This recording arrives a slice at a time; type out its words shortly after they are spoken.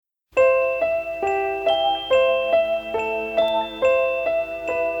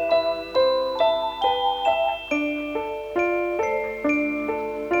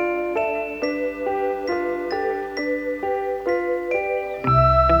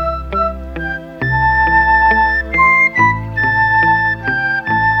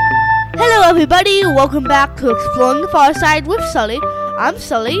everybody, welcome back to Exploring the Far Side with Sully. I'm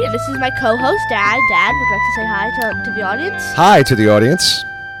Sully, and this is my co-host, Dad. Dad, would you like to say hi to the audience? Hi to the audience.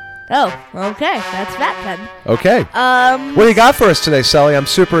 Oh, okay, that's that then. Okay. What do you got for us today, Sully? I'm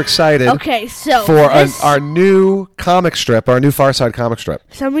super excited. Okay, so for our new comic strip, our new Far Side comic strip.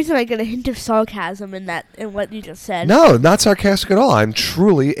 For some reason I get a hint of sarcasm in what you just said. No, not sarcastic at all. I'm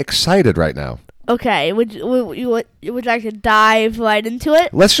truly excited right now. Okay, would you like to dive right into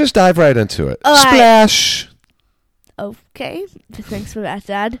it? Let's just dive right into it. All Splash! Right. Okay, thanks for that,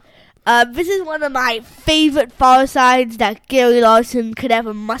 Dad. This is one of my favorite Far Sides that Gary Larson could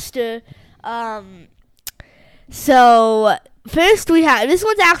ever muster. So, first we have, this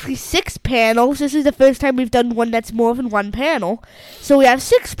one's actually 6 panels. This is the first time we've done one that's more than one panel. So we have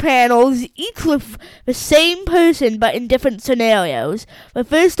 6 panels, each with the same person but in different scenarios. The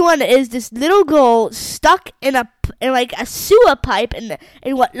first one is this little girl stuck in a sewer pipe in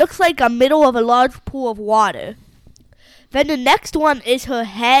what looks like a middle of a large pool of water. Then the next one is her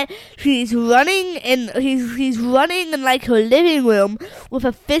head. He's running in like her living room with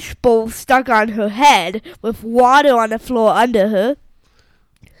a fishbowl stuck on her head with water on the floor under her.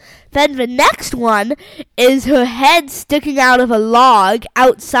 Then the next one is her head sticking out of a log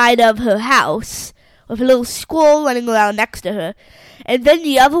outside of her house with a little squirrel running around next to her. And then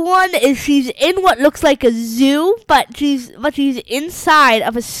the other one is she's in what looks like a zoo, but she's inside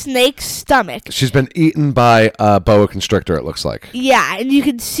of a snake's stomach. She's been eaten by a boa constrictor, it looks like. Yeah, and you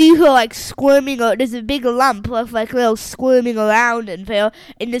can see her squirming. There's a big lump of little squirming around in there,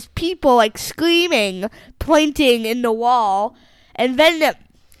 and there's people screaming, pointing in the wall. And then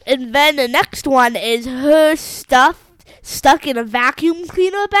the next one is her stuff stuck in a vacuum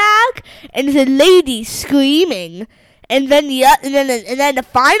cleaner bag, and there's a lady screaming. And then the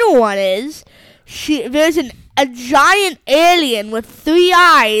final one is there's a giant alien with 3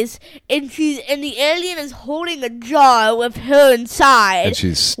 eyes, and the alien is holding a jar with her inside. And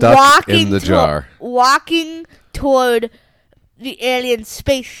she's stuck in the jar, walking toward the alien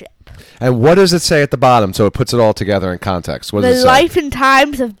spaceship. And what does it say at the bottom? So it puts it all together in context. What does it say? The life and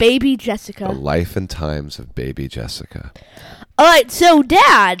times of baby Jessica. The life and times of baby Jessica. All right, so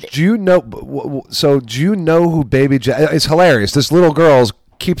Dad, do you know? So do you know who Baby Jessica? It's hilarious. This little girl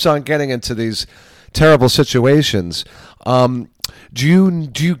keeps on getting into these terrible situations. Do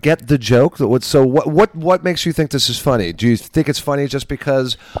you get the joke? So what makes you think this is funny? Do you think it's funny just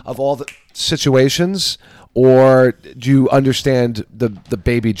because of all the situations, or do you understand the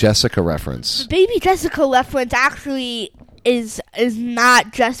Baby Jessica reference? The Baby Jessica reference actually is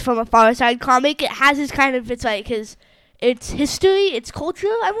not just from a Far Side comic. It has It's history, it's culture,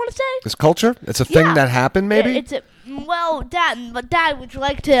 I want to say. It's culture? It's a thing that happened, maybe? Dad, would you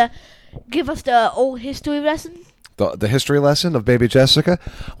like to give us the old history lesson? The history lesson of Baby Jessica?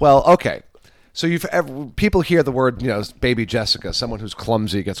 Well, okay. So people hear the word, Baby Jessica. Someone who's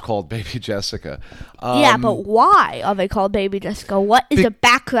clumsy gets called Baby Jessica. Yeah, but why are they called Baby Jessica? What is the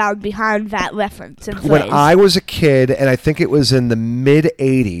background behind that reference and phrase? When I was a kid, and I think it was in the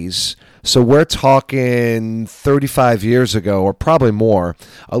mid-'80s, so we're talking 35 years ago, or probably more,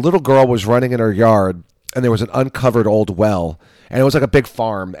 a little girl was running in her yard, and there was an uncovered old well, and it was like a big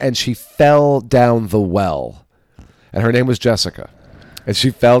farm, and she fell down the well, and her name was Jessica, and she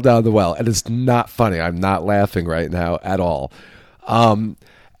fell down the well, and it's not funny. I'm not laughing right now at all. And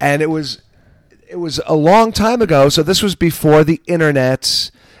it was a long time ago, so this was before the internet,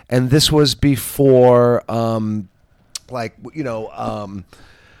 and this was before,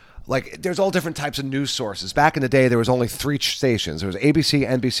 there's all different types of news sources. Back in the day, there was only 3 stations. There was ABC,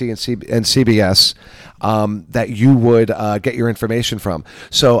 NBC, and CBS that you would get your information from.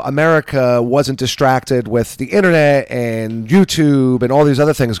 So America wasn't distracted with the internet and YouTube and all these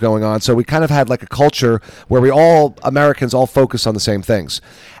other things going on. So we kind of had a culture where Americans all focused on the same things.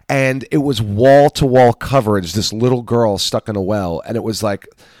 And it was wall-to-wall coverage, this little girl stuck in a well. And it was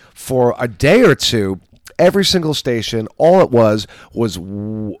for a day or two, every single station, all it was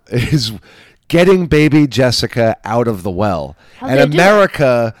getting Baby Jessica out of the well. And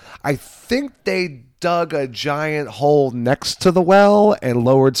America, I think they dug a giant hole next to the well and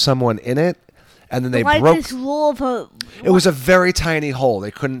lowered someone in it. And then they broke. This rule of it was a very tiny hole. They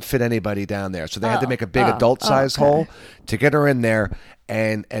couldn't fit anybody down there. So they had to make a big adult-sized hole to get her in there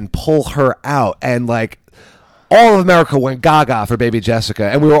and pull her out. And all of America went gaga for Baby Jessica,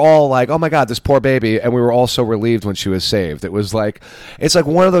 and we were all like, oh my God, this poor baby, and we were all so relieved when she was saved. It was it's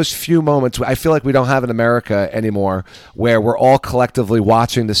one of those few moments I feel like we don't have in America anymore where we're all collectively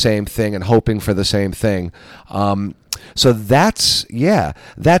watching the same thing and hoping for the same thing. So that's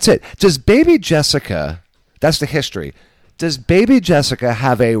it. Does Baby Jessica, that's the history, Does baby Jessica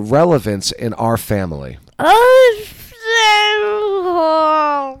have a relevance in our family? Yeah.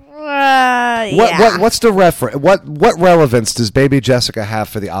 What's the reference? What relevance does baby Jessica have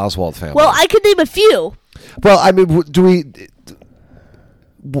for the Oswald family? Well, I could name a few. Well, I mean, do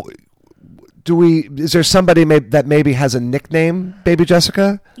we? Is there somebody that maybe has a nickname, baby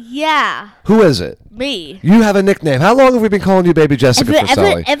Jessica? Yeah. Who is it? Me. You have a nickname. How long have we been calling you baby Jessica for,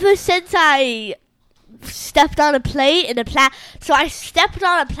 Sully? Ever since I stepped on a plate in so I stepped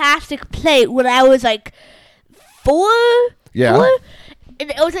on a plastic plate when I was like 4. Yeah. 4?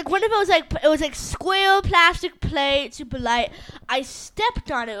 And it was like it was like square plastic plate, super light. I stepped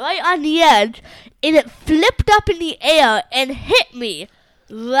on it right on the edge, and it flipped up in the air and hit me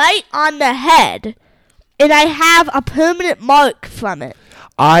right on the head. And I have a permanent mark from it.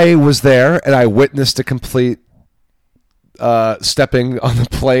 I was there, and I witnessed a complete stepping on the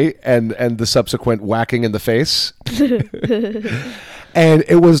plate and the subsequent whacking in the face. And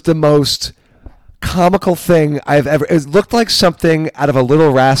it was the most comical thing I've ever. It looked like something out of a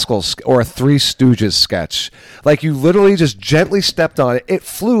Little Rascals or a Three Stooges sketch. Like you literally just gently stepped on it. It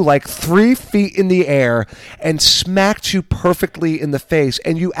flew like 3 feet in the air and smacked you perfectly in the face,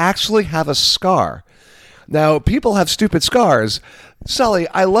 and you actually have a scar. Now, people have stupid scars. Sully,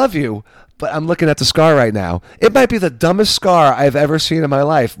 I love you, but I'm looking at the scar right now. It might be the dumbest scar I've ever seen in my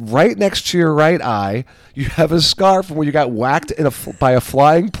life. Right next to your right eye, you have a scar from where you got whacked by a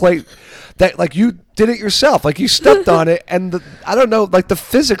flying plate. That, like, you did it yourself. Like, you stepped on it, and I don't know, like, the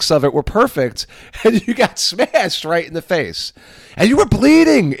physics of it were perfect, and you got smashed right in the face. And you were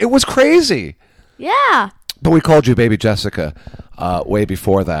bleeding. It was crazy. Yeah. But we called you Baby Jessica way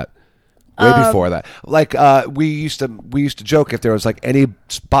before that. Before that, like we used to joke if there was like any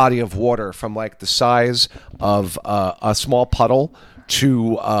body of water from like the size of a small puddle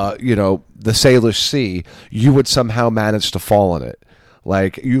to the Salish Sea, you would somehow manage to fall in it.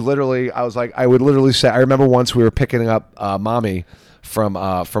 Like you literally, I would literally say. I remember once we were picking up mommy from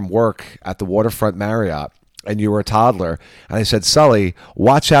work at the Waterfront Marriott. And you were a toddler, and I said, Sully,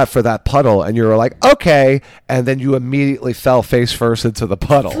 watch out for that puddle. And you were like, okay. And then you immediately fell face first into the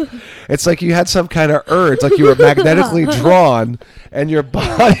puddle. It's like you had some kind of urge, like you were magnetically drawn, and your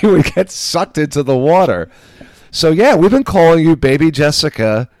body would get sucked into the water. So, yeah, we've been calling you Baby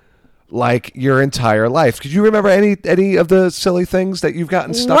Jessica like your entire life. Could you remember any of the silly things that you've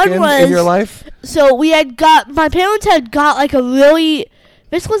gotten stuck in your life? So my parents had got like a really...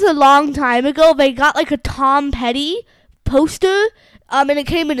 This was a long time ago. They got like a Tom Petty poster, and it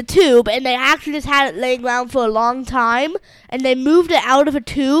came in a tube, and they actually just had it laying around for a long time, and they moved it out of a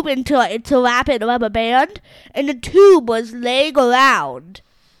tube into wrap it in a rubber band, and the tube was laying around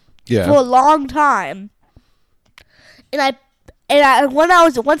for a long time. And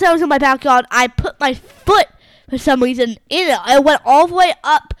once I was in my backyard, I put my foot for some reason in it. I went all the way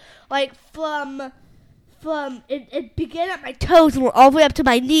up, like from it began at my toes and went all the way up to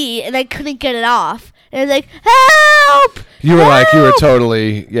my knee, and I couldn't get it off. And I was like, help! You were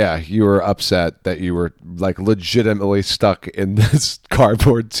totally, you were upset that you were like legitimately stuck in this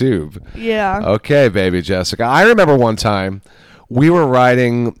cardboard tube. Yeah. Okay, baby Jessica. I remember one time we were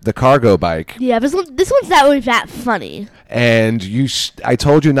riding the cargo bike. Yeah, this one's not really that funny. And I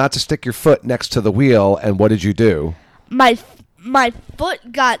told you not to stick your foot next to the wheel, and what did you do? My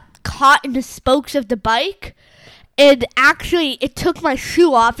foot got caught in the spokes of the bike, and actually it took my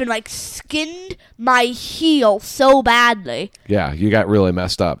shoe off and like skinned my heel so badly. Yeah, you got really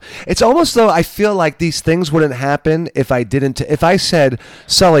messed up. It's almost though I feel like these things wouldn't happen if I said,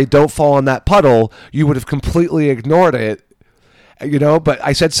 Sully, don't fall in that puddle, you would have completely ignored it. But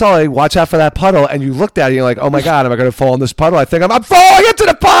I said, Sully, watch out for that puddle, and you looked at it and you're like, oh my God, am I going to fall in this puddle? I think I'm falling into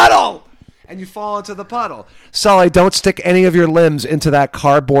the puddle! And you fall into the puddle. Sully, don't stick any of your limbs into that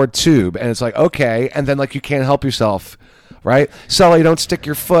cardboard tube. And it's like, okay. And then like you can't help yourself, right? Sully, don't stick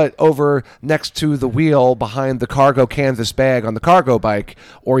your foot over next to the wheel behind the cargo canvas bag on the cargo bike,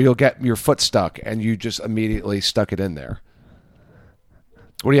 or you'll get your foot stuck, and you just immediately stuck it in there.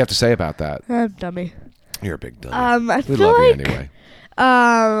 What do you have to say about that? I'm dummy. You're a big dummy. I we feel love like, you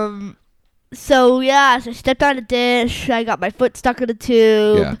anyway. So I stepped on a dish. I got my foot stuck in a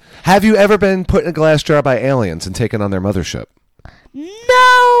tube. Yeah. Have you ever been put in a glass jar by aliens and taken on their mothership?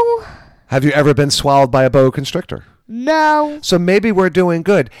 No. Have you ever been swallowed by a boa constrictor? No. So maybe we're doing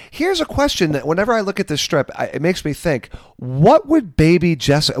good. Here's a question that whenever I look at this strip, it makes me think, what would baby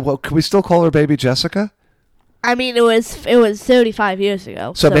Jessica... Well, can we still call her baby Jessica? I mean, it was 35 years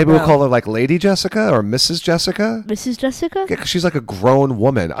ago. So maybe we'll call her like Lady Jessica or Mrs. Jessica? Mrs. Jessica? Yeah, 'cause she's like a grown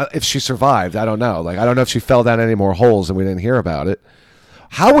woman. If she survived, I don't know. Like, I don't know if she fell down any more holes and we didn't hear about it.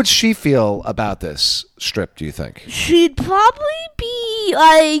 How would she feel about this strip, do you think? She'd probably be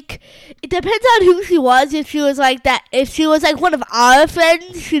like, it depends on who she was. If she was like that, if she was like one of our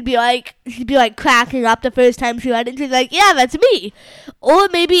friends, she'd be like cracking up the first time she read it. She's like, yeah, that's me. Or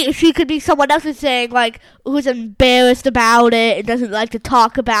maybe she could be someone else who's saying like, who's embarrassed about it and doesn't like to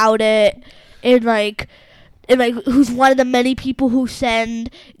talk about it, and who's one of the many people who send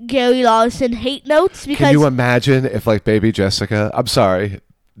Gary Larson hate notes. Because can you imagine if like baby Jessica, I'm sorry,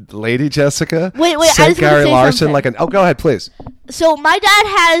 Lady Jessica, wait, I sent just wanna Gary say Larson something. like an? Oh, go ahead, please. So my dad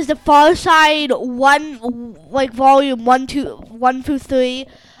has the Far Side volume 1 through 3.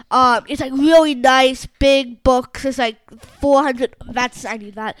 It's like really nice big books. It's like 400. I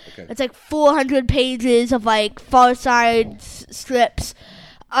need that. Okay. It's like 400 pages of like Far Side strips.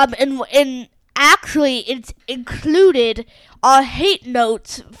 And actually, it's included are hate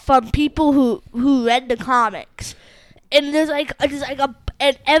notes from people who read the comics, and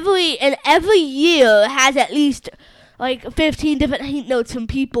and every year has at least like 15 different hate notes from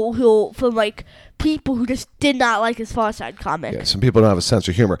people who just did not like his Far Side comic. Yeah, some people don't have a sense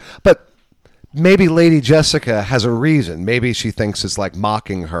of humor, but maybe Lady Jessica has a reason. Maybe she thinks it's like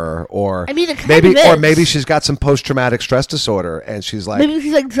mocking her, or maybe she's got some post-traumatic stress disorder, and she's like, maybe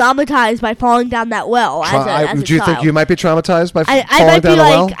she's like traumatized by falling down that well. Do you think you might be traumatized by falling down a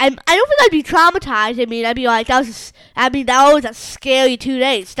well? I don't think I'd be traumatized. I mean, I'd be like, that was a scary 2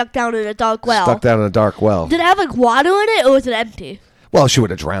 days stuck down in a dark well. Did it have like water in it, or was it empty? Well, she would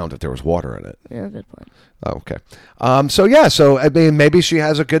have drowned if there was water in it. Yeah, good point. Oh, okay. So I mean, maybe she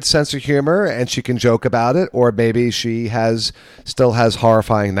has a good sense of humor and she can joke about it, or maybe she still has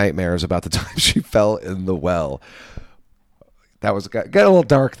horrifying nightmares about the time she fell in the well. That was get a little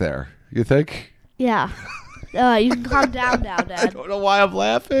dark there. You think? Yeah. You can calm down now, Dad. I don't know why I'm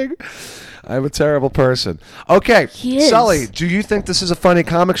laughing. I'm a terrible person. Okay, Sully, do you think this is a funny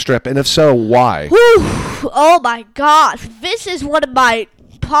comic strip? And if so, why? Whew. Oh my gosh. This is one of my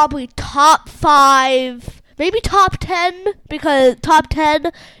probably top 5, maybe top 10, because top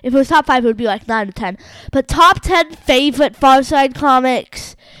 10, if it was top 5, it would be like 9 to 10. But top 10 favorite Far Side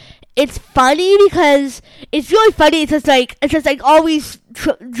comics. It's funny because it's really funny. It's just like always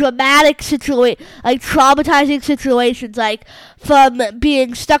dramatic traumatizing situations, like from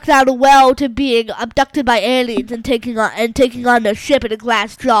being stuck down a well to being abducted by aliens and taking on a ship in a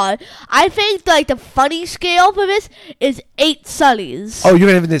glass jar. I think like the funny scale for this is 8 Sullys. Oh,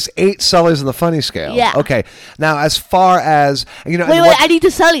 you're giving this 8 Sullys in the funny scale. Yeah. Okay. Now, as far as wait, I need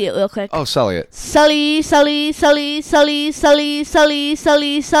to Sully it real quick. Oh, Sully it. Sully.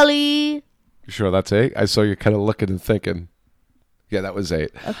 You sure that's 8? I saw you kind of looking and thinking. Yeah, that was 8.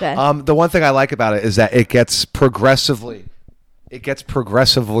 Okay. The one thing I like about it is that it gets progressively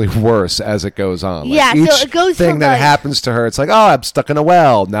worse as it goes on. Like yeah, each so it goes thing from that happens to her, it's like, oh, I'm stuck in a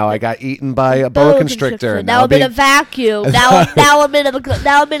well. Now I got eaten by a boa constrictor. Now I'm in a vacuum. now I'm in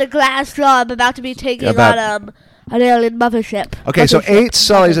a glass jar. I'm about to be taking on an alien mothership. Okay, so 8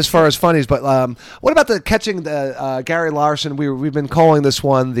 Sullys as far as funnies, but what about the catching the Gary Larson? We've been calling this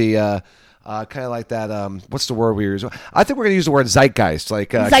one the. Kind of like that. What's the word we use? I think we're going to use the word zeitgeist,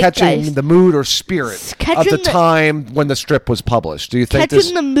 like catching the mood or spirit of the time when the strip was published. Do you think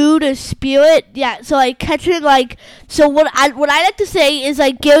catching the mood or spirit? Yeah. So like catching so what I like to say is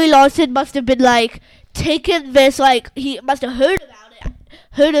like Gary Larson must have been like taken this, like he must have heard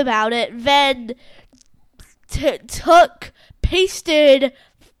about it, then pasted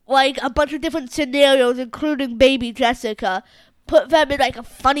like a bunch of different scenarios, including Baby Jessica. Put them in like a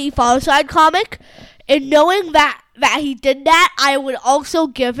funny Far Side comic, and knowing that he did that, I would also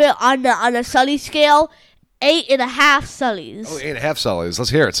give it on a Sully scale 8.5 Sullys. Oh, 8.5 Sullys.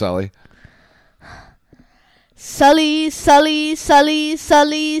 Let's hear it, Sully. Sully.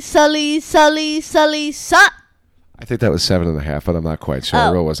 I think that was 7.5, but I'm not quite sure. I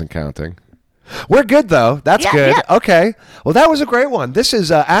really wasn't counting. We're good, though. That's good. Yeah. Okay. Well, that was a great one. This is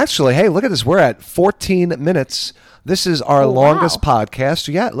actually, hey, look at this. We're at 14 minutes. This is our longest podcast.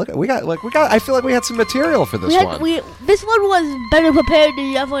 Yeah, look, we got. I feel like we had some material for this one. This one was better prepared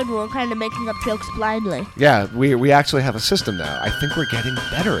than the other one. We were kind of making up jokes blindly. Yeah, we actually have a system now. I think we're getting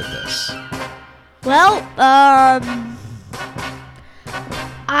better at this. Well,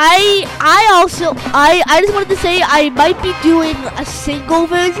 I just wanted to say I might be doing a single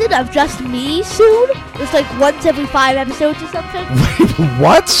version of just me soon. It's like once every 5 episodes or something. Wait,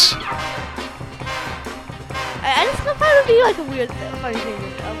 what? I just thought it would be like a weird, funny thing.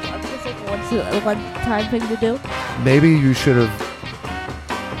 Just like a one-time thing to do. Maybe you should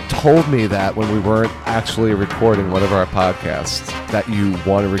have told me that when we weren't actually recording one of our podcasts, that you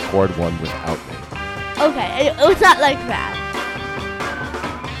want to record one without me. Okay, it was not like that.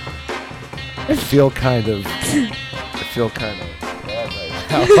 I feel kind of bad right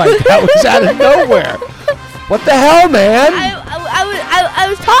now. Like that was out of nowhere. What the hell, man? I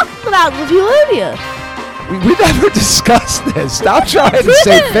was talking about it with you earlier. We never discussed this. Stop trying to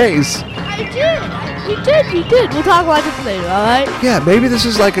save face. I did. We did. We'll talk about this later, all right? Yeah, maybe this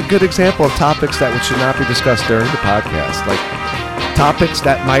is like a good example of topics that should not be discussed during the podcast. Like topics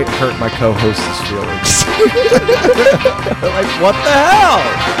that might hurt my co-host's feelings. Like, what the hell?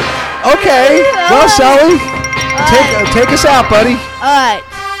 Okay. Well, Sully, take us out, buddy. All right.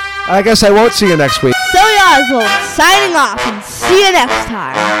 I guess I won't see you next week. Sully Oswald signing off, and see you next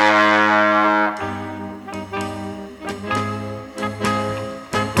time.